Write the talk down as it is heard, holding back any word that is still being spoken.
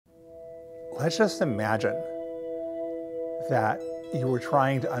Let's just imagine that you were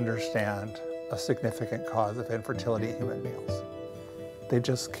trying to understand a significant cause of infertility in human males. They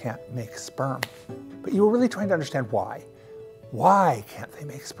just can't make sperm. But you were really trying to understand why. Why can't they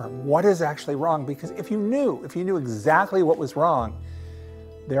make sperm? What is actually wrong? Because if you knew exactly what was wrong,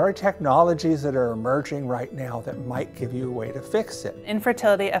 there are technologies that are emerging right now that might give you a way to fix it.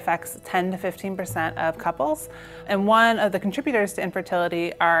 Infertility affects 10 to 15% of couples, and one of the contributors to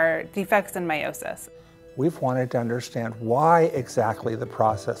infertility are defects in meiosis. We've wanted to understand why exactly the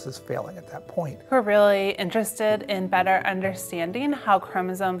process is failing at that point. We're really interested in better understanding how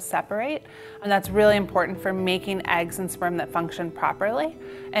chromosomes separate, and that's really important for making eggs and sperm that function properly.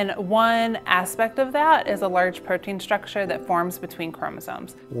 And one aspect of that is a large protein structure that forms between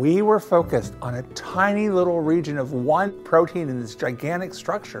chromosomes. We were focused on a tiny little region of one protein in this gigantic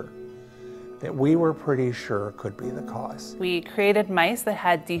structure that we were pretty sure could be the cause. We created mice that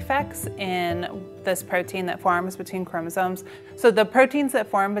had defects in this protein that forms between chromosomes. So the proteins that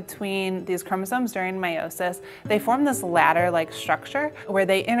form between these chromosomes during meiosis, they form this ladder-like structure where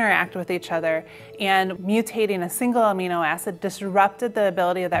they interact with each other, and mutating a single amino acid disrupted the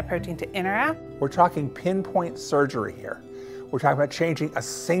ability of that protein to interact. We're talking pinpoint surgery here. We're talking about changing a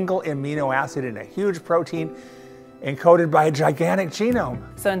single amino acid in a huge protein encoded by a gigantic genome.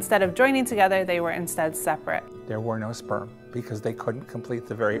 So instead of joining together, they were instead separate. There were no sperm because they couldn't complete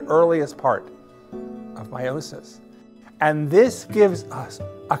the very earliest part of meiosis. And this gives us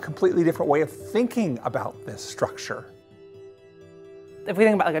a completely different way of thinking about this structure. If we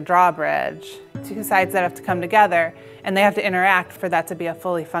think about like a drawbridge, two sides that have to come together and they have to interact for that to be a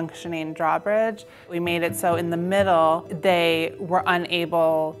fully functioning drawbridge, we made it so in the middle they were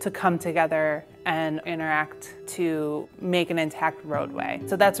unable to come together and interact to make an intact roadway.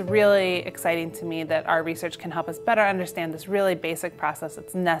 So that's really exciting to me that our research can help us better understand this really basic process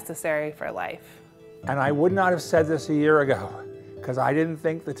that's necessary for life. And I would not have said this a year ago because I didn't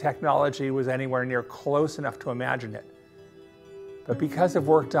think the technology was anywhere near close enough to imagine it. But because of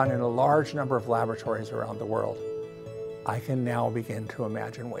work done in a large number of laboratories around the world, I can now begin to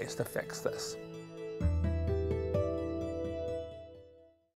imagine ways to fix this.